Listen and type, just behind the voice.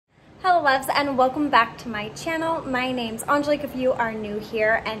Hello loves and welcome back to my channel. My name's Angelique if you are new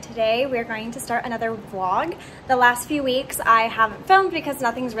here, and today we're going to start another vlog. The last few weeks I haven't filmed because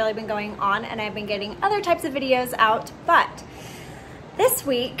nothing's really been going on and I've been getting other types of videos out, but this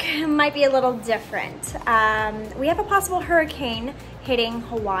week might be a little different. We have a possible hurricane hitting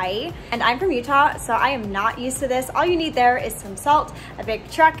Hawaii, and I'm from Utah, so I am not used to this. All you need there is some salt, a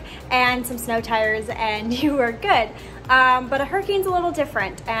big truck, and some snow tires, and you are good. But a hurricane's a little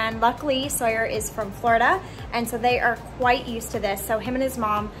different, and luckily Sawyer is from Florida, and so they are quite used to this. So him and his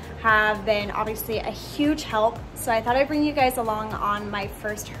mom have been obviously a huge help. So I thought I'd bring you guys along on my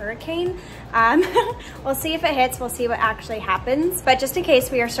first hurricane. We'll see if it hits, we'll see what actually happens. But just in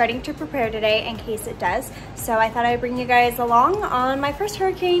case, we are starting to prepare today in case it does. So I thought I'd bring you guys along on my first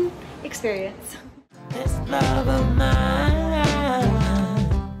hurricane experience. This love of mine.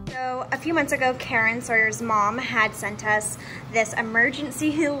 A few months ago, Karen, Sawyer's mom, had sent us this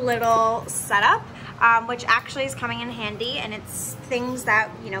emergency little setup, which actually is coming in handy, and it's things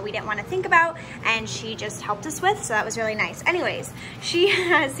that, you know, we didn't want to think about, and she just helped us with, so that was really nice. Anyways, she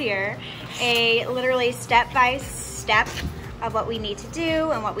has here a literally step-by-step of what we need to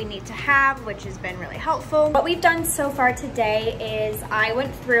do and what we need to have, which has been really helpful. What we've done so far today is I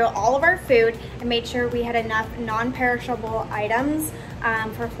went through all of our food and made sure we had enough non-perishable items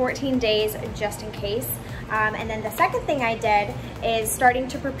for 14 days just in case. And then the second thing I did is starting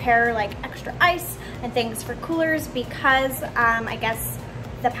to prepare like extra ice and things for coolers because I guess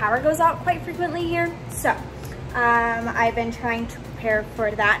the power goes out quite frequently here. So I've been trying to prepare for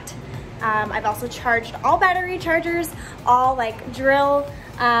that. I've also charged all battery chargers, all like drill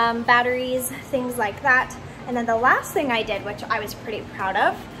batteries, things like that. And then the last thing I did, which I was pretty proud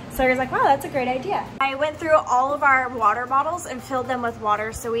of, so I was like, wow, that's a great idea. I went through all of our water bottles and filled them with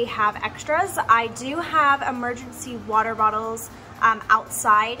water so we have extras. I do have emergency water bottles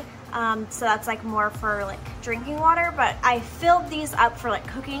outside, so that's like more for like drinking water, but I filled these up for like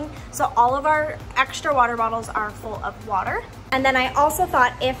cooking. So all of our extra water bottles are full of water. And then I also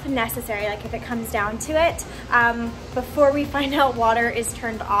thought, if necessary, like if it comes down to it, before we find out water is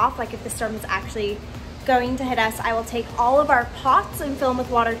turned off, like if the storm is actually going to hit us, I will take all of our pots and fill them with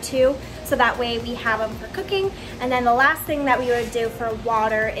water too, so that way we have them for cooking. And then the last thing that we would do for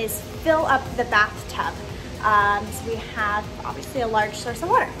water is fill up the bathtub. So we have obviously a large source of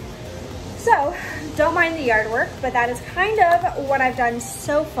water. So don't mind the yard work, but that is kind of what I've done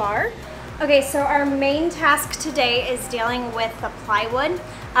so far. Okay, so our main task today is dealing with the plywood.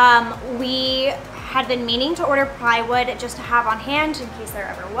 We had been meaning to order plywood just to have on hand in case there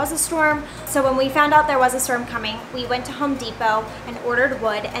ever was a storm. So when we found out there was a storm coming, we went to Home Depot and ordered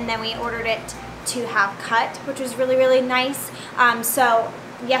wood, and then we ordered it to have cut, which was really, really nice. So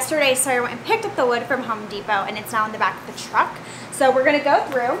yesterday, Sawyer went and picked up the wood from Home Depot, and it's now in the back of the truck. So we're gonna go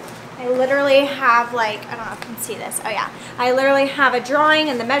through. I literally have like, I don't know if you can see this. Oh yeah. I literally have a drawing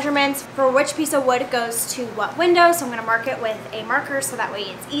and the measurements for which piece of wood goes to what window. So I'm gonna mark it with a marker so that way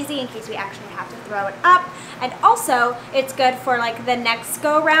it's easy in case we actually have to throw it up. And also it's good for like the next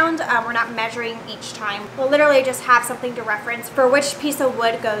go round. We're not measuring each time. We'll literally just have something to reference for which piece of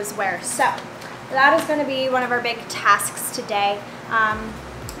wood goes where. So that is gonna be one of our big tasks today.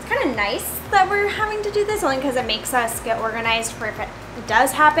 It's kind of nice that we're having to do this only because it makes us get organized for if it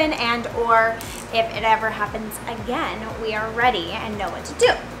does happen, and or if it ever happens again, we are ready and know what to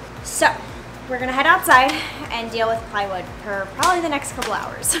do. So we're gonna head outside and deal with plywood for probably the next couple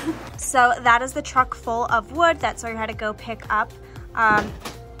hours. So that is the truck full of wood that Sawyer had to go pick up.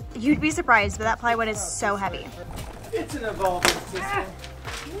 You'd be surprised, but that plywood is so heavy. It's an evolving system.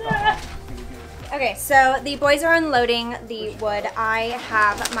 Okay, so the boys are unloading the wood. I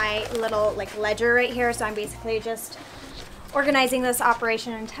have my little like ledger right here, so I'm basically just organizing this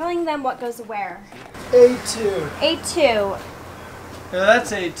operation and telling them what goes where. A2. A2. Yeah,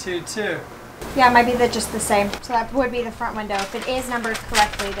 that's A2 too. Yeah, it might be just the same. So that would be the front window. If it is numbered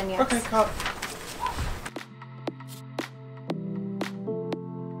correctly, then yes. Okay, cool.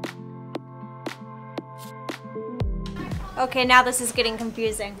 Okay, now this is getting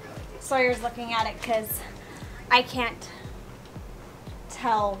confusing. Sawyer's looking at it because I can't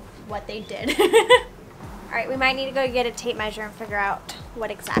tell what they did. All right, we might need to go get a tape measure and figure out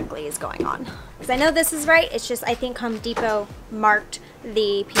what exactly is going on. Because I know this is right, it's just I think Home Depot marked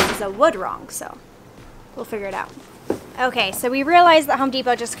the pieces of wood wrong, so we'll figure it out. Okay, so we realized that Home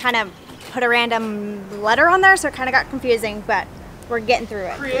Depot just kind of put a random letter on there, so it kind of got confusing, but we're getting through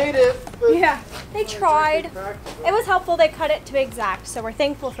it. Creative. Yeah, they tried. It was helpful, they cut it to exact, so we're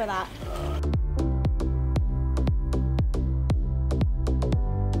thankful for that.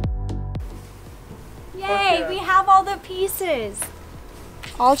 Yay, we have all the pieces.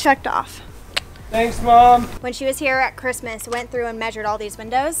 All checked off. Thanks, Mom. When she was here at Christmas, went through and measured all these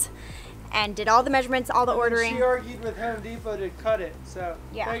windows and did all the measurements, all the ordering. She argued with Home Depot to cut it, so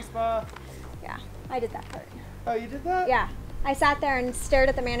yeah. Thanks, Mom. Yeah, I did that part. Oh, you did that? Yeah. I sat there and stared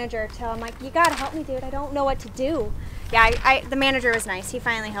at the manager till I'm like, you gotta help me, dude. I don't know what to do. Yeah, the manager was nice. He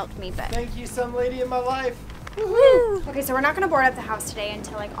finally helped me, but. Thank you, some lady in my life. Woohoo! Okay, so we're not gonna board up the house today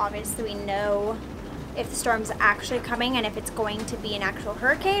until like obviously we know if the storm's actually coming and if it's going to be an actual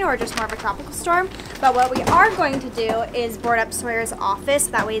hurricane or just more of a tropical storm. But what we are going to do is board up Sawyer's office.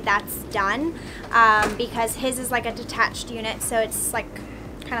 That way that's done because his is like a detached unit, so it's like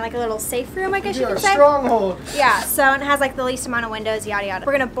kind of like a little safe room, I guess you could say. Stronghold. Yeah, so it has like the least amount of windows, yada yada.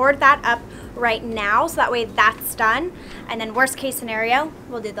 We're gonna board that up right now, so that way that's done. And then worst case scenario,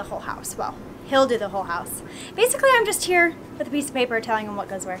 we'll do the whole house. Well, he'll do the whole house. Basically, I'm just here with a piece of paper telling him what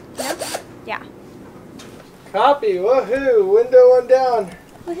goes where. You know? Yeah. Copy. Woohoo! Window one down.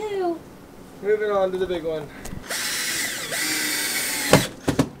 Woohoo! Moving on to the big one.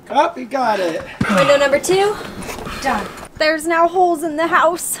 Copy. Got it. Window number 2. Done. There's now holes in the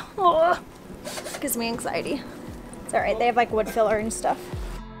house. Oh, gives me anxiety. It's alright, they have like wood filler and stuff.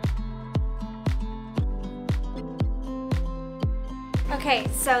 Okay,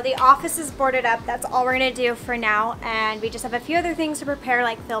 so the office is boarded up. That's all we're gonna do for now. And we just have a few other things to prepare,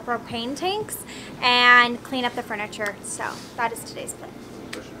 like fill propane tanks and clean up the furniture. So that is today's plan.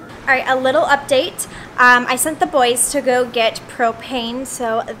 All right, a little update. I sent the boys to go get propane,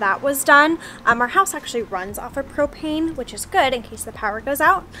 so that was done. Our house actually runs off of propane, which is good in case the power goes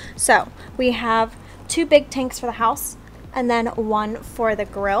out. So we have 2 big tanks for the house and then 1 for the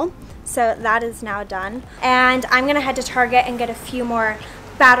grill. So that is now done. And I'm gonna head to Target and get a few more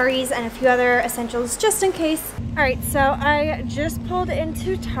batteries and a few other essentials just in case. All right, so I just pulled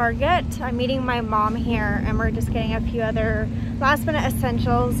into Target. I'm meeting my mom here and we're just getting a few other last minute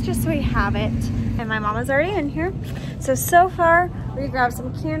essentials just so we have it. And my mom is already in here. So far we grabbed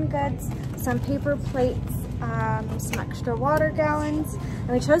some canned goods, some paper plates, some extra water gallons,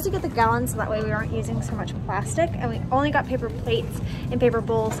 and we chose to get the gallons so that way we aren't using so much plastic, and we only got paper plates and paper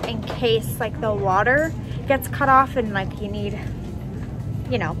bowls in case like the water gets cut off and like you need,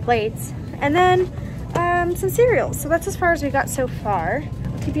 you know, plates. And then some cereals. So that's as far as we got so far.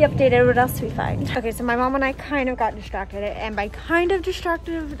 I'll keep you updated what else we find. Okay, so my mom and I kind of got distracted, and by kind of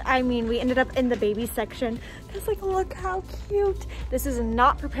distracted I mean we ended up in the baby section because like look how cute. This is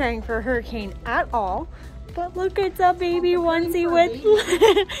not preparing for a hurricane at all. But look, it's a baby onesie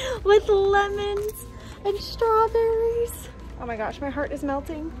with lemons and strawberries. Oh my gosh, my heart is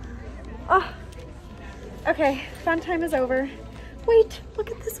melting. Oh, okay, fun time is over. Wait, look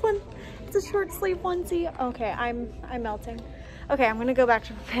at this one. It's a short sleeve onesie. Okay, I'm melting. Okay, I'm gonna go back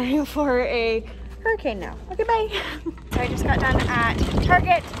to preparing for a hurricane now. Okay, bye. So I just got done at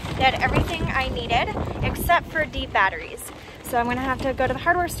Target. They had everything I needed except for deep batteries. So I'm gonna have to go to the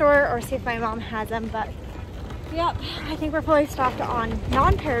hardware store or see if my mom has them, but yep, I think we're fully stocked on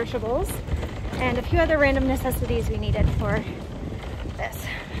non-perishables and a few other random necessities we needed for this.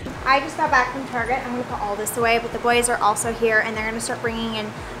 I just got back from Target. I'm gonna put all this away, but the boys are also here and they're gonna start bringing in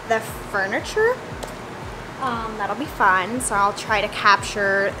the furniture. That'll be fun, so I'll try to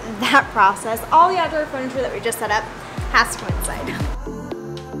capture that process. All the outdoor furniture that we just set up has to go inside.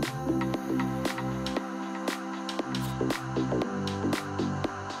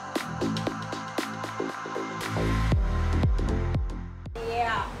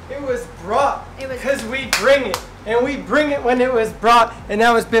 It was brought because we bring it, and we bring it when it was brought, and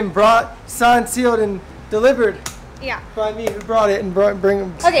now it's been brought, signed, sealed, and delivered. Yeah. By me who brought it and bring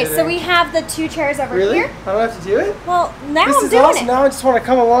them together. Okay, so we have the 2 chairs over here. I don't have to do it? Well, now this I'm is doing awesome. it. Now I just want to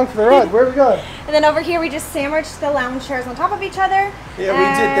come along for the ride. Where are we going? And then over here we just sandwiched the lounge chairs on top of each other. Yeah, we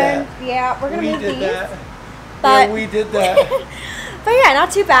did that. Yeah, we're gonna move these. But yeah, we did that. But yeah,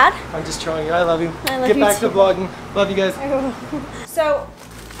 not too bad. I'm just trolling you. I love you. I love Get you back too. to vlogging. Love you guys. So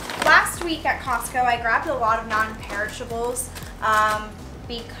last week at Costco, I grabbed a lot of non-perishables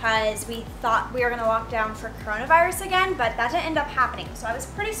because we thought we were gonna lock down for coronavirus again, but that didn't end up happening. So I was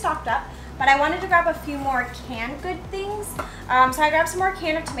pretty stocked up, but I wanted to grab a few more canned good things. So I grabbed some more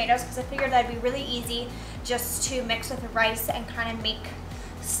can of tomatoes because I figured that'd be really easy just to mix with the rice and kind of make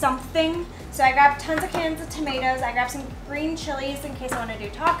something. So I grabbed tons of cans of tomatoes. I grabbed some green chilies in case I want to do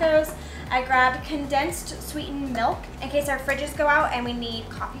tacos. I grabbed condensed sweetened milk in case our fridges go out and we need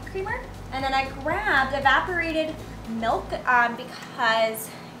coffee creamer. And then I grabbed evaporated milk because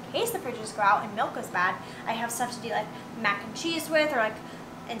in case the fridges go out and milk goes bad, I have stuff to do like mac and cheese with, or like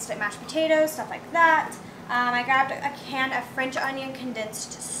instant mashed potatoes, stuff like that. I grabbed a can of French onion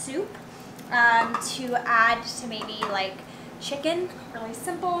condensed soup to add to maybe like chicken, really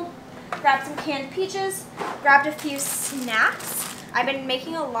simple. Grabbed some canned peaches, grabbed a few snacks. I've been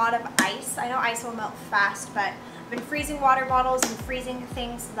making a lot of ice. I know ice will melt fast, but I've been freezing water bottles and freezing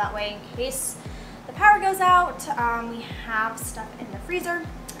things so that way in case the power goes out, we have stuff in the freezer.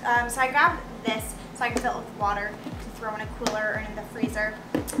 So I grabbed this so I can fill it with water to throw in a cooler or in the freezer.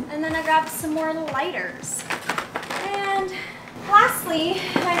 And then I grabbed some more lighters. And lastly,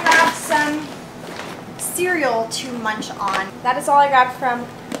 I grabbed some cereal to munch on. That is all I grabbed from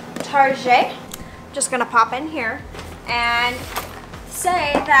Target. Just gonna pop in here and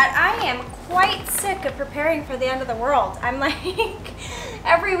say that I am quite sick of preparing for the end of the world. I'm like,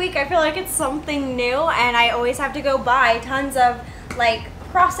 every week I feel like it's something new and I always have to go buy tons of like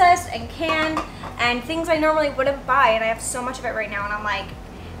processed and canned and things I normally wouldn't buy, and I have so much of it right now and I'm like,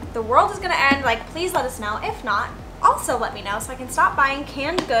 the world is gonna end, like please let us know. If not, also let me know so I can stop buying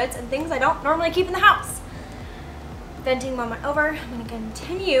canned goods and things I don't normally keep in the house. Venting moment over. I'm gonna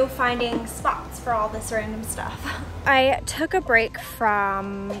continue finding spots for all this random stuff. I took a break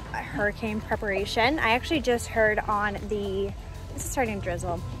from hurricane preparation. I actually just heard on the, this is starting to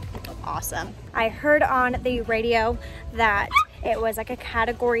drizzle. Awesome. I heard on the radio that it was like a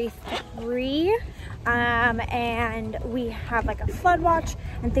category 3 and we have like a flood watch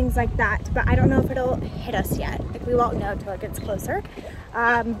and things like that, but I don't know if it'll hit us yet. Like we won't know until it gets closer.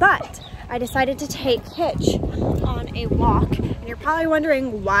 But I decided to take Hitch on a walk, and you're probably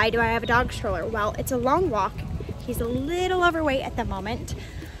wondering, why do I have a dog stroller? Well, it's a long walk. He's a little overweight at the moment.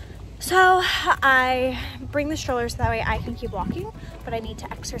 So I bring the stroller so that way I can keep walking, but I need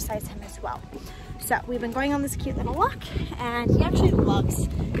to exercise him as well. So we've been going on this cute little walk, and he actually loves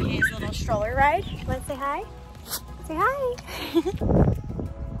his little stroller ride. You want to say hi? Say hi.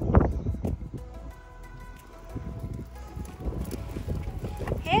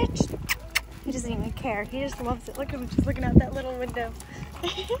 Hitch. He doesn't even care. He just loves it. Look at him just looking out that little window.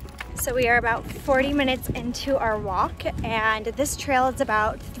 So we are about 40 minutes into our walk, and this trail is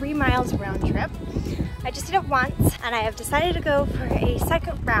about 3 miles round trip. I just did it once, and I have decided to go for a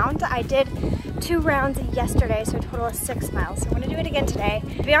second round. I did 2 rounds yesterday, so a total of 6 miles. So I'm gonna do it again today.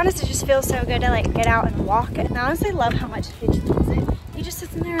 To be honest, it just feels so good to like get out and walk, and I honestly love how much Hitch loves it. He just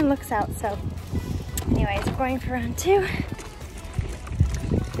sits in there and looks out. So anyways, we're going for round 2.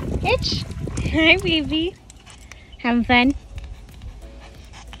 Hitch. Hi, baby. Having fun?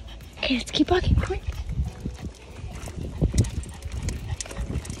 Okay, let's keep walking. Come on.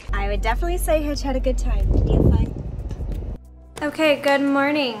 I would definitely say Hitch had a good time. Did you have fun? Okay, good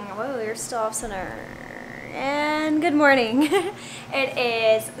morning. Whoa, you're still off center. And good morning. It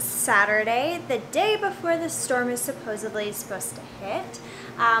is Saturday, the day before the storm is supposedly supposed to hit.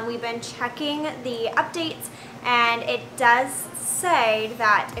 We've been checking the updates, and it does say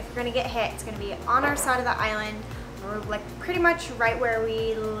that if we're gonna get hit, it's gonna be on our side of the island. We're like pretty much right where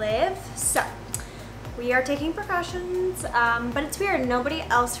we live. So we are taking precautions, but it's weird. Nobody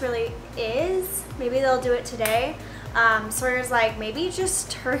else really is. Maybe they'll do it today. Sawyer's like, maybe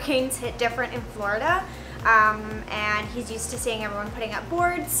just hurricanes hit different in Florida, and he's used to seeing everyone putting up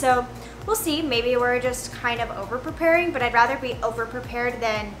boards. So we'll see. Maybe we're just kind of over preparing, but I'd rather be over prepared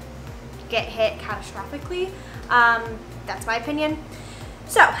than get hit catastrophically. That's my opinion.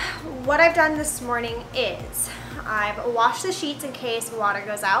 So what I've done this morning is I've washed the sheets in case water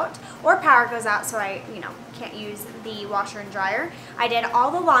goes out or power goes out, so I, can't use the washer and dryer. I did all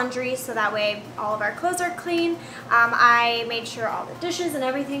the laundry so that way all of our clothes are clean. I made sure all the dishes and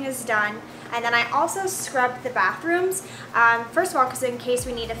everything is done. And then I also scrubbed the bathrooms. First of all, because in case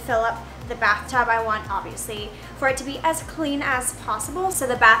we need to fill up the bathtub, I want obviously for it to be as clean as possible, so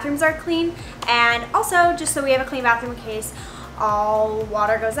the bathrooms are clean, and also just so we have a clean bathroom in case all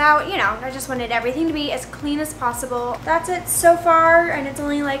water goes out. I just wanted everything to be as clean as possible. That's it so far, and it's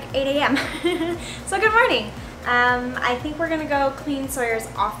only like 8 a.m. So good morning. I think we're gonna go clean Sawyer's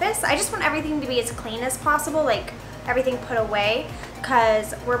office. I just want everything to be as clean as possible, like everything put away,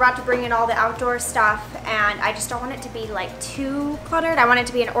 because we're about to bring in all the outdoor stuff, and I just don't want it to be like too cluttered. I want it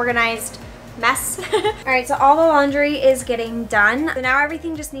to be an organized mess. Alright, so all the laundry is getting done. So now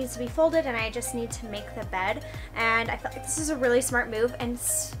everything just needs to be folded, and I just need to make the bed. And I felt like this is a really smart move, and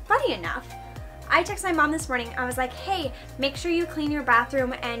funny enough, I texted my mom this morning. I was like, hey, make sure you clean your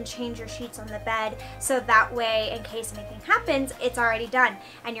bathroom and change your sheets on the bed, so that way in case anything happens, it's already done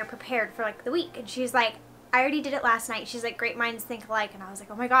and you're prepared for like the week. And she's like, I already did it last night. She's like, great minds think alike. And I was like,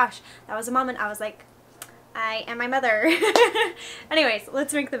 oh my gosh, that was a moment. I was like, I am my mother. Anyways,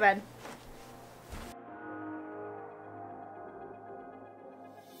 let's make the bed.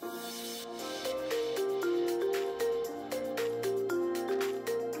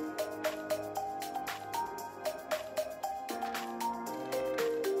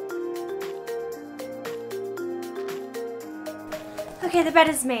 Okay, the bed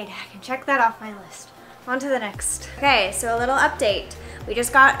is made. I can check that off my list. On to the next. Okay, so a little update. We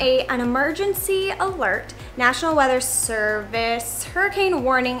just got an emergency alert. National Weather Service hurricane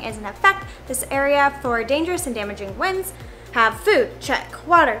warning is in effect. This area for dangerous and damaging winds. Have food, check.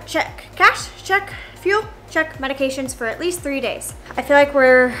 Water, check. Cash, check. Fuel, check. Medications for at least 3 days. I feel like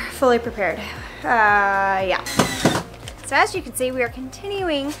we're fully prepared. Yeah. So as you can see, we are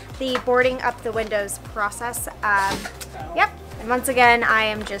continuing the boarding up the windows process. Yep, and once again, I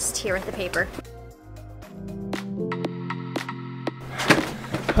am just here with the paper.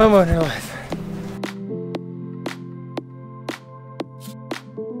 Homeowner life.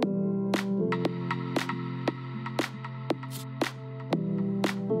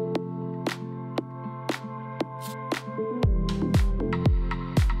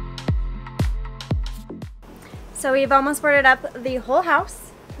 So we've almost boarded up the whole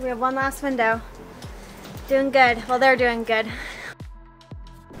house. We have one last window. Doing good. Well, they're doing good.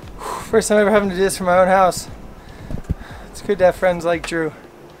 First time ever having to do this for my own house. It's good to have friends like Drew.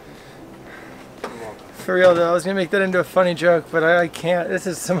 For real though, I was gonna make that into a funny joke, but I can't. This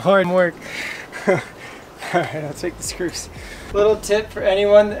is some hard work. Alright, I'll take the screws. Little tip for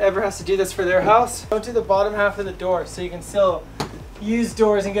anyone that ever has to do this for their house. Don't do the bottom half of the door so you can still use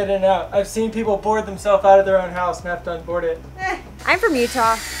doors and get in and out. I've seen people board themselves out of their own house and have to unboard it. I'm from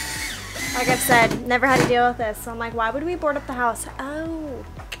Utah. Like I've said, never had to deal with this. So I'm like, why would we board up the house? Oh.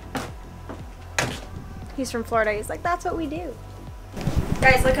 He's from Florida. He's like, that's what we do.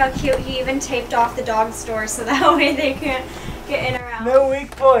 Guys, look how cute. He even taped off the dog's door so that way they can't get in or out. No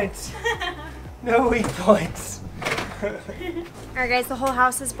weak points. No weak points. Alright guys, the whole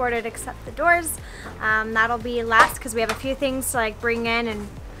house is boarded except the doors. That'll be last because we have a few things to like bring in and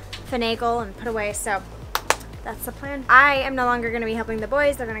finagle and put away, so that's the plan. I am no longer going to be helping the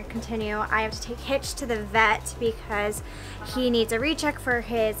boys. They're going to continue. I have to take Hitch to the vet because he needs a recheck for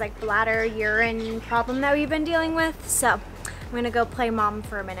his like bladder urine problem that we've been dealing with, so I'm gonna go play mom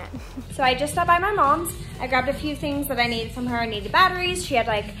for a minute. So I just stopped by my mom's. I grabbed a few things that I needed from her. I needed batteries. She had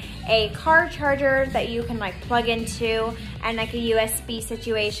like a car charger that you can like plug into and like a USB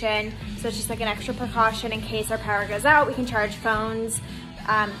situation. So it's just like an extra precaution in case our power goes out. We can charge phones,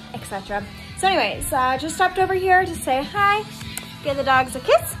 etc. So anyways, just stopped over here to say hi, give the dogs a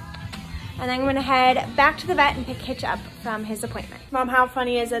kiss, and then I'm gonna head back to the vet and pick Hitch up from his appointment. Mom, how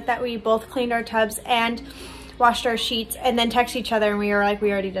funny is it that we both cleaned our tubs and washed our sheets and then text each other and we were like,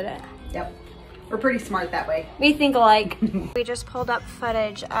 we already did it. Yep. We're pretty smart that way. We think alike. We just pulled up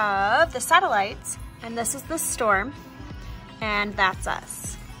footage of the satellites and this is the storm and that's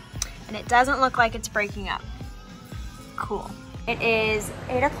us. And it doesn't look like it's breaking up. Cool. It is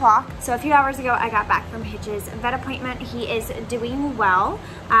 8 o'clock, so a few hours ago I got back from Hitch's vet appointment. He is doing well.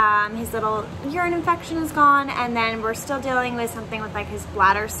 His little urine infection is gone, and then we're still dealing with something with like his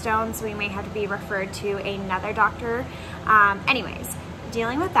bladder stone, so we may have to be referred to another doctor. Anyways,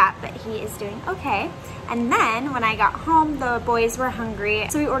 dealing with that, but he is doing okay. And then when I got home, the boys were hungry,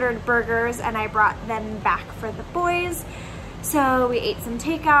 so we ordered burgers and I brought them back for the boys. So we ate some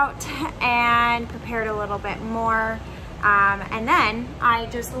takeout and prepared a little bit more. And then I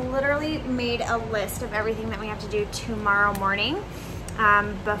just literally made a list of everything that we have to do tomorrow morning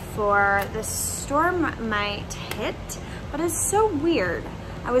before the storm might hit. But it's so weird.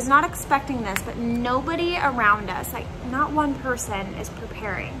 I was not expecting this, but nobody around us, like not one person is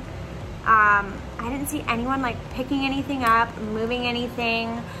preparing. I didn't see anyone like picking anything up, moving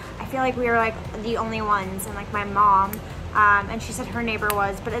anything. I feel like we were like the only ones, and like my mom, and she said her neighbor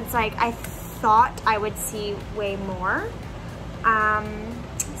was, but it's like I thought I would see way more.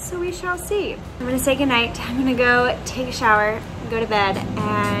 So we shall see. I'm gonna say goodnight. I'm gonna go take a shower, go to bed,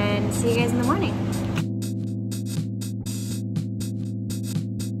 and see you guys in the morning.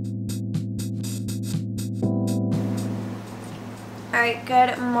 All right,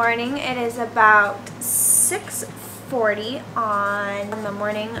 good morning. It is about 6:40 on the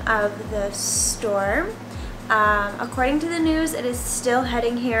morning of the storm. According to the news, it is still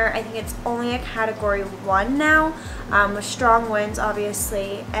heading here. I think it's only a category 1 now, with strong winds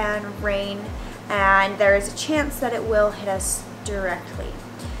obviously and rain, and there is a chance that it will hit us directly.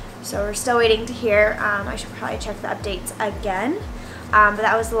 So we're still waiting to hear. I should probably check the updates again, but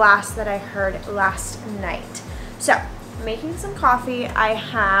that was the last that I heard last night. So making some coffee. I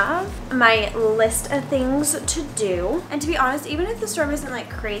have my list of things to do, and to be honest, even if the storm isn't like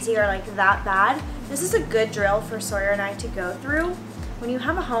crazy or like that bad, this is a good drill for Sawyer and I to go through. When you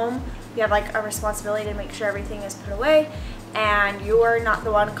have a home, you have like a responsibility to make sure everything is put away and you're not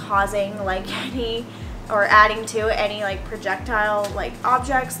the one causing like any or adding to any like projectile like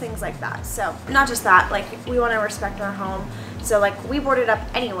objects, things like that. So not just that, like we want to respect our home. So like we boarded up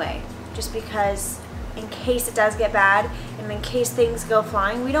anyway, just because in case it does get bad and in case things go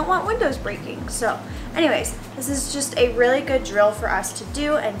flying, we don't want windows breaking. So anyways, this is just a really good drill for us to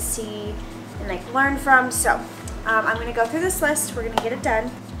do and see and like learn from. So I'm gonna go through this list, we're gonna get it done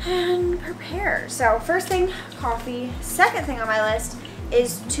and prepare. So first thing, coffee. Second thing on my list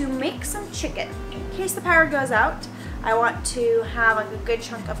is to make some chicken. In case the power goes out, I want to have like a good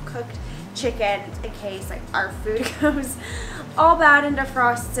chunk of cooked chicken in case like our food goes all bad and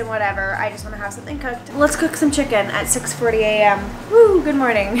defrosts and whatever. I just want to have something cooked. Let's cook some chicken at 6:40 a.m. Woo, good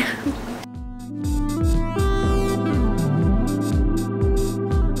morning.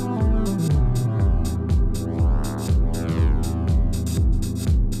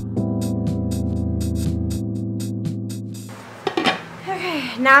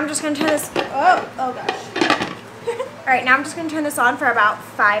 Okay, now I'm just gonna turn this, oh gosh. All right, now I'm just gonna turn this on for about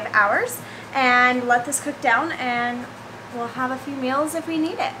 5 hours and let this cook down, and we'll have a few meals if we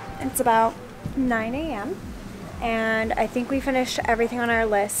need it. It's about 9 a.m. and I think we finished everything on our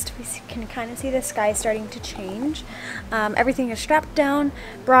list. We can kind of see the sky starting to change. Everything is strapped down,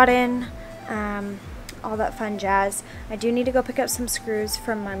 brought in, all that fun jazz. I do need to go pick up some screws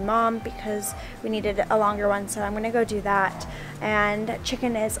from my mom because we needed a longer one, so I'm gonna go do that. And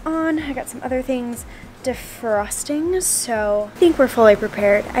chicken is on. I got some other things defrosting, so I think we're fully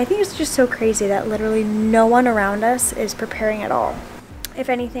prepared. I think it's just so crazy that literally no one around us is preparing at all. If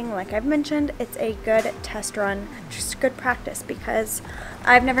anything, like I've mentioned, it's a good test run, just good practice, because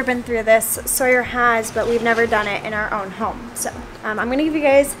I've never been through this. Sawyer has, but we've never done it in our own home. So I'm gonna give you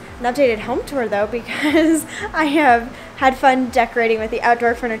guys an updated home tour though, because I have had fun decorating with the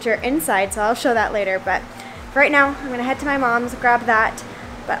outdoor furniture inside, so I'll show that later. But for right now, I'm gonna head to my mom's, grab that.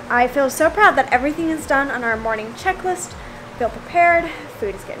 But I feel so proud that everything is done on our morning checklist. Feel prepared,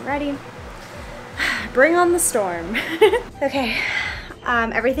 food is getting ready. Bring on the storm. Okay,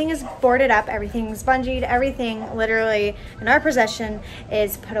 everything is boarded up, everything's bungeed, everything literally in our possession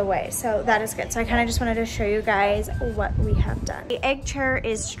is put away. So that is good. So I kind of just wanted to show you guys what we have done. The egg chair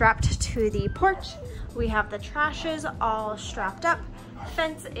is strapped to the porch. We have the trashes all strapped up.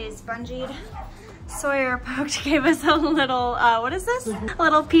 Fence is bungeed. Sawyer gave us a little, what is this? A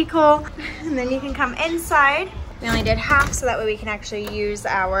little peek hole. And then you can come inside. We only did half so that way we can actually use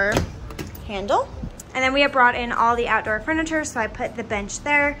our handle. And then we have brought in all the outdoor furniture, so I put the bench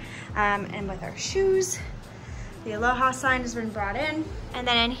there, and with our shoes. The Aloha sign has been brought in. And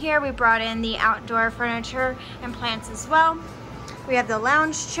then in here we brought in the outdoor furniture and plants as well. We have the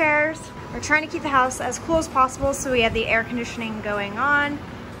lounge chairs. We're trying to keep the house as cool as possible, so we have the air conditioning going on.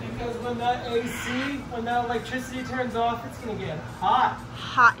 Because when that AC, when that electricity turns off, it's gonna get hot.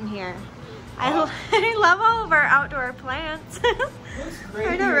 Hot in here. I love all of our outdoor plants. Looks great.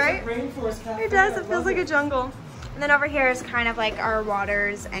 I know, right? Rainforest cafe. It does, it feels like a jungle. And then over here is kind of like our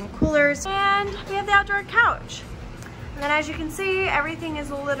waters and coolers. And we have the outdoor couch. And then as you can see, everything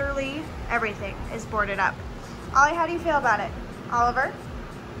is literally, everything is boarded up. Ollie, how do you feel about it? Oliver?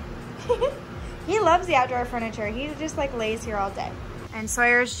 He loves the outdoor furniture. He just like lays here all day. And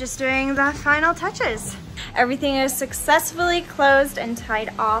Sawyer's just doing the final touches. Everything is successfully closed and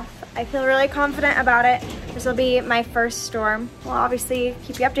tied off. I feel really confident about it. This will be my first storm. We'll obviously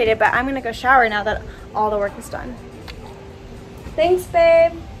keep you updated, but I'm gonna go shower now that all the work is done. Thanks,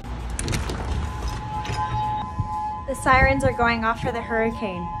 babe. The sirens are going off for the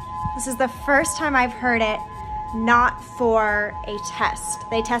hurricane. This is the first time I've heard it not for a test.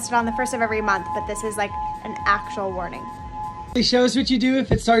 They test it on the 1st of every month, but this is like an actual warning. Hey, show us what you do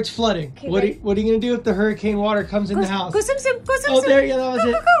if it starts flooding. Okay, what are you gonna do if the hurricane water comes in the house? Go swim, swim, go swim, oh, there you go, that was go,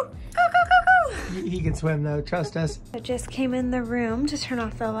 it. Go, go, go, go, go, go. He can swim though, trust us. I just came in the room to turn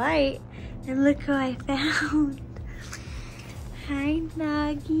off the light, and look who I found. Hi,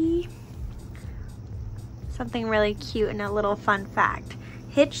 Nuggie. Something really cute and a little fun fact.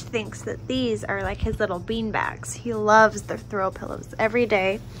 Hitch thinks that these are like his little bean bags. He loves the throw pillows. Every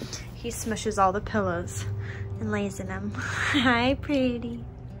day, he smushes all the pillows and lays in them. Hi, pretty.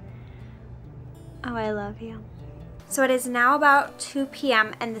 Oh, I love you. So it is now about 2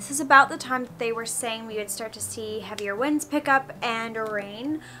 p.m. and this is about the time that they were saying we would start to see heavier winds pick up and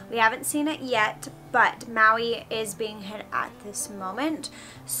rain. We haven't seen it yet, but Maui is being hit at this moment.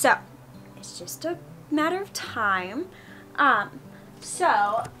 So it's just a matter of time.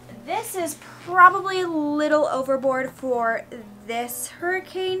 So this is probably a little overboard for this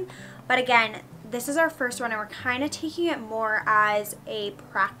hurricane, but again, this is our first one and we're kind of taking it more as a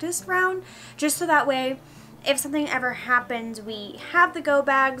practice round, just so that way if something ever happens, we have the go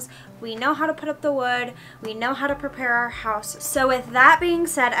bags, we know how to put up the wood, we know how to prepare our house. So with that being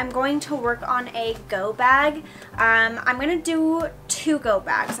said, I'm going to work on a go bag. I'm going to do 2 go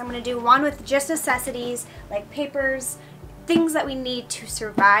bags. I'm going to do one with just necessities like papers, things that we need to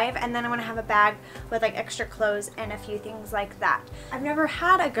survive, and then I'm gonna have a bag with like extra clothes and a few things like that. I've never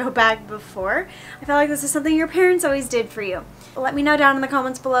had a go bag before. I feel like this is something your parents always did for you. Let me know down in the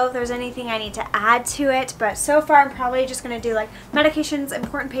comments below if there's anything I need to add to it, but so far I'm probably just gonna do like medications,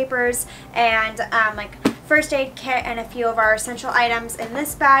 important papers, and like first aid kit and a few of our essential items in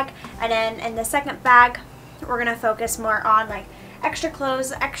this bag, and then in the second bag we're gonna focus more on like extra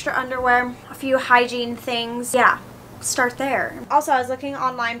clothes, extra underwear, a few hygiene things. Yeah, start there. Also, I was looking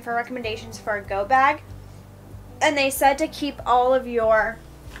online for recommendations for a go bag, and they said to keep all of your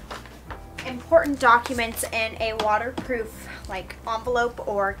important documents in a waterproof like envelope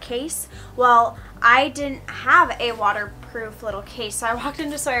or case. Well, I didn't have a waterproof little case, so I walked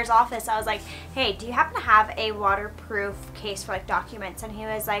into Sawyer's office. I was like, hey, do you happen to have a waterproof case for like documents? And he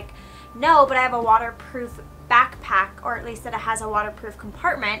was like, no, but I have a waterproof backpack, or at least that it has a waterproof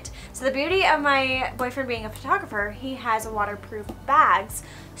compartment. So the beauty of my boyfriend being a photographer, he has waterproof bags.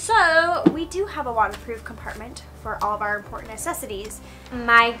 So we do have a waterproof compartment for all of our important necessities.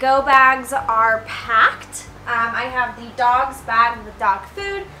 My go bags are packed. I have the dog's bag with dog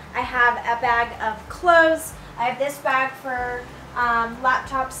food. I have a bag of clothes. I have this bag for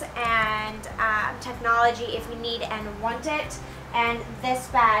laptops and technology if we need and want it. And this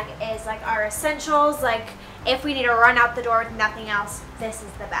bag is like our essentials, like if we need to run out the door with nothing else, this is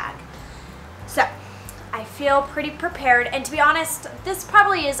the bag. So I feel pretty prepared, and to be honest, this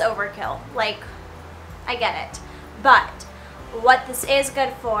probably is overkill. Like, I get it, but what this is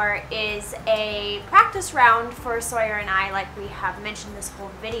good for is a practice round for Sawyer and I, like we have mentioned this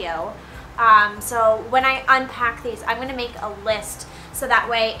whole video. So when I unpack these, I'm gonna make a list so that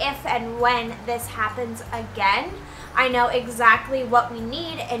way if and when this happens again, I know exactly what we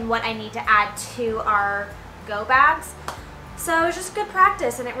need and what I need to add to our go bags. So it's just good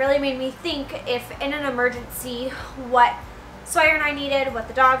practice, and it really made me think if in an emergency what Sawyer and I needed, what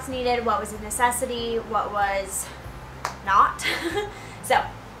the dogs needed, what was a necessity, what was not. So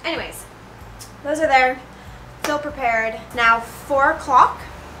anyways, those are there. Feel prepared. Now 4 o'clock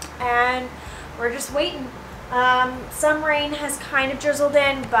and we're just waiting. Some rain has kind of drizzled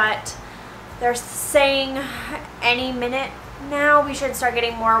in, but they're saying any minute now we should start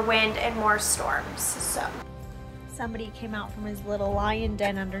getting more wind and more storms. So somebody came out from his little lion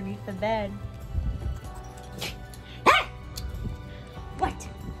den underneath the bed. Ah! What?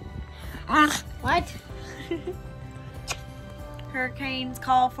 What? Hurricanes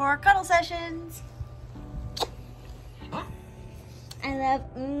call for cuddle sessions. I love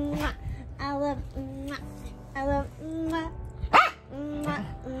I love I love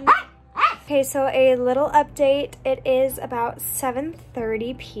Okay, so a little update. It is about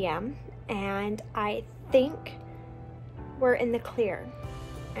 7:30 p.m. and I think we're in the clear.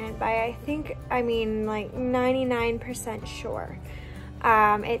 And by I think, I mean like 99% sure.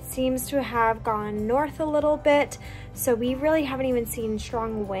 It seems to have gone north a little bit, so we really haven't even seen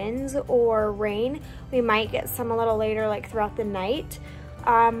strong winds or rain. We might get some a little later, like throughout the night,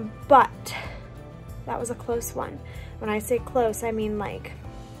 but that was a close one. When I say close, I mean like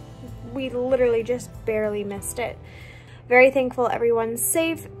we literally just barely missed it. Very thankful everyone's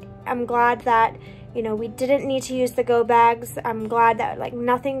safe. I'm glad that, you know, we didn't need to use the go bags. I'm glad that like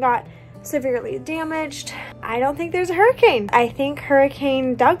nothing got severely damaged. I don't think there's a hurricane. I think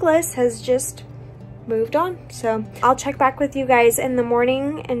Hurricane Douglas has just moved on. So I'll check back with you guys in the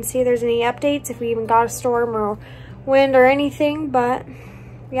morning and see if there's any updates, if we even got a storm or wind or anything. But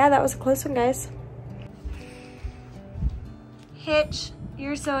yeah, that was a close one, guys. Hitch,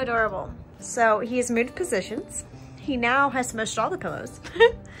 you're so adorable. So he's moved positions. He now has smushed all the pillows.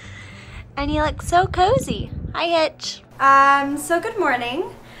 And he looks so cozy. Hi, Hitch. So good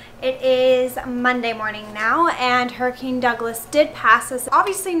morning. It is Monday morning now, and Hurricane Douglas did pass us.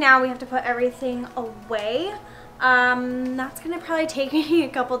 Obviously now we have to put everything away. That's gonna probably take me a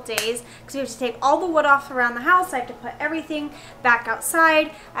couple days because we have to take all the wood off around the house. I have to put everything back outside,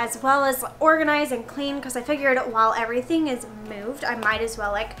 as well as organize and clean, because I figured while everything is moved, I might as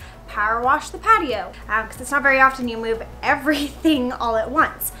well like power wash the patio, because it's not very often you move everything all at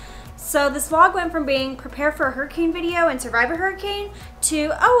once. So this vlog went from being prepare for a hurricane video and survive a hurricane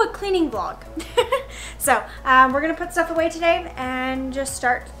to, oh, a cleaning vlog. So we're gonna put stuff away today and just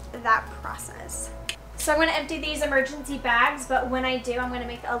start that process. So I'm going to empty these emergency bags, but when I do, I'm going to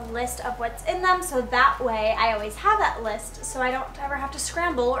make a list of what's in them, so that way I always have that list, so I don't ever have to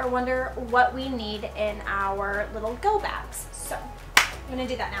scramble or wonder what we need in our little go bags. So I'm going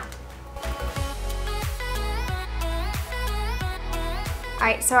to do that now.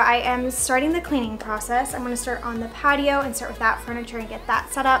 Alright, so I am starting the cleaning process. I'm going to start on the patio and start with that furniture and get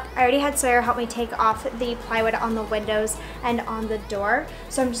that set up. I already had Sawyer help me take off the plywood on the windows and on the door.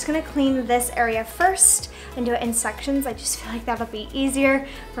 So I'm just going to clean this area first and do it in sections. I just feel like that'll be easier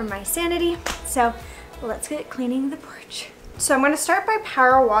for my sanity. So let's get cleaning the porch. So I'm going to start by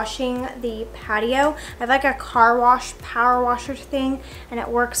power washing the patio. I have like a car wash power washer thing and it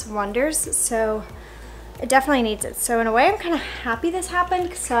works wonders. So it definitely needs it. So in a way, I'm kind of happy this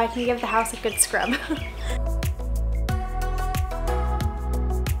happened so I can give the house a good scrub.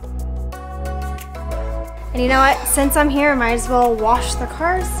 And you know what? Since I'm here, I might as well wash the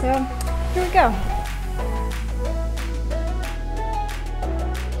cars. So here we go.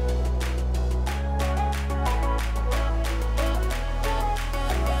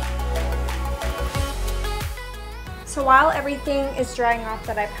 So while everything is drying off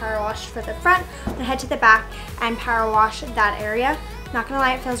that I power washed for the front, I'm gonna head to the back and power wash that area. Not gonna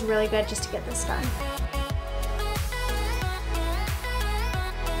lie, it feels really good just to get this done.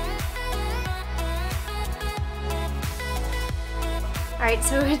 Alright,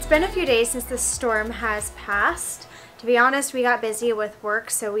 so it's been a few days since the storm has passed. To be honest, we got busy with work,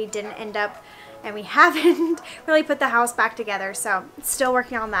 so we didn't end up, and we haven't really put the house back together, so still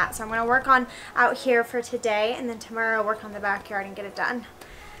working on that. So I'm gonna work on out here for today, and then tomorrow work on the backyard and get it done.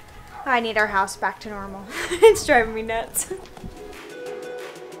 I need our house back to normal. It's driving me nuts.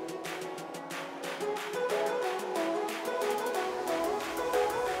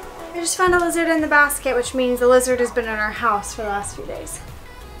 I just found a lizard in the basket, which means the lizard has been in our house for the last few days.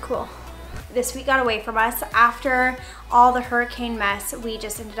 Cool. This week got away from us. After all the hurricane mess, we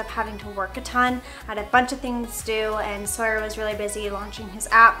just ended up having to work a ton. I had a bunch of things to do, and Sawyer was really busy launching his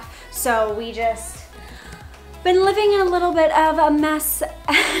app, so we just been living in a little bit of a mess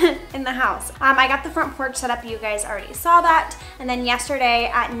in the house. I got the front porch set up. You guys already saw that. And then yesterday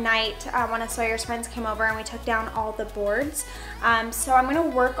at night, one of Sawyer's friends came over and we took down all the boards. So I'm gonna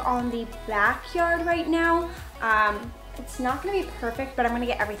work on the backyard right now. It's not gonna be perfect, but I'm gonna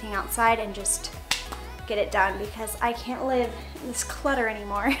get everything outside and just get it done because I can't live in this clutter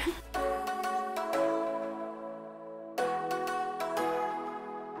anymore.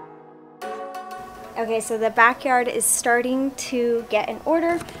 Okay, so the backyard is starting to get in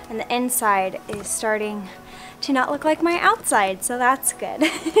order and the inside is starting to not look like my outside, so that's good.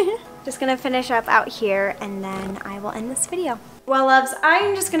 Just gonna finish up out here and then I will end this video. Well, loves,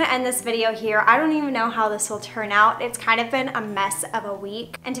 I'm just gonna end this video here. I don't even know how this will turn out. It's kind of been a mess of a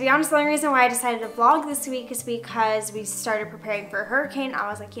week. And to be honest, the only reason why I decided to vlog this week is because we started preparing for a hurricane. I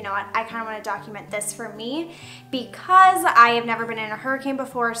was like, you know what, I kind of want to document this for me because I have never been in a hurricane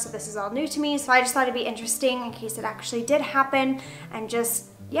before, so this is all new to me. So I just thought it'd be interesting in case it actually did happen and just,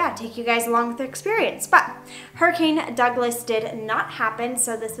 yeah, take you guys along with the experience. But Hurricane Douglas did not happen,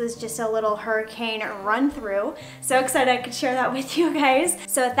 so this was just a little hurricane run through. So excited I could share that with you guys.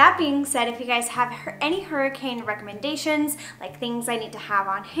 So with that being said, if you guys have any hurricane recommendations, like things I need to have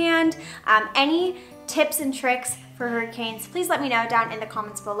on hand, any tips and tricks for hurricanes, please let me know down in the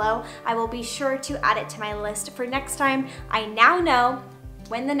comments below. I will be sure to add it to my list for next time. I now know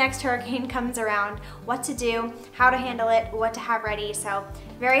when the next hurricane comes around, what to do, how to handle it, what to have ready. So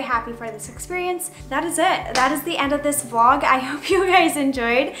very happy for this experience. That is it. That is the end of this vlog. I hope you guys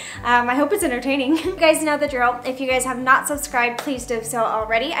enjoyed. I hope it's entertaining. You guys know the drill. If you guys have not subscribed, please do so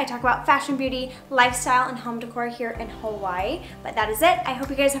already. I talk about fashion, beauty, lifestyle, and home decor here in Hawaii. But that is it. I hope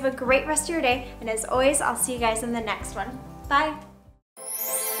you guys have a great rest of your day. And as always, I'll see you guys in the next one. Bye.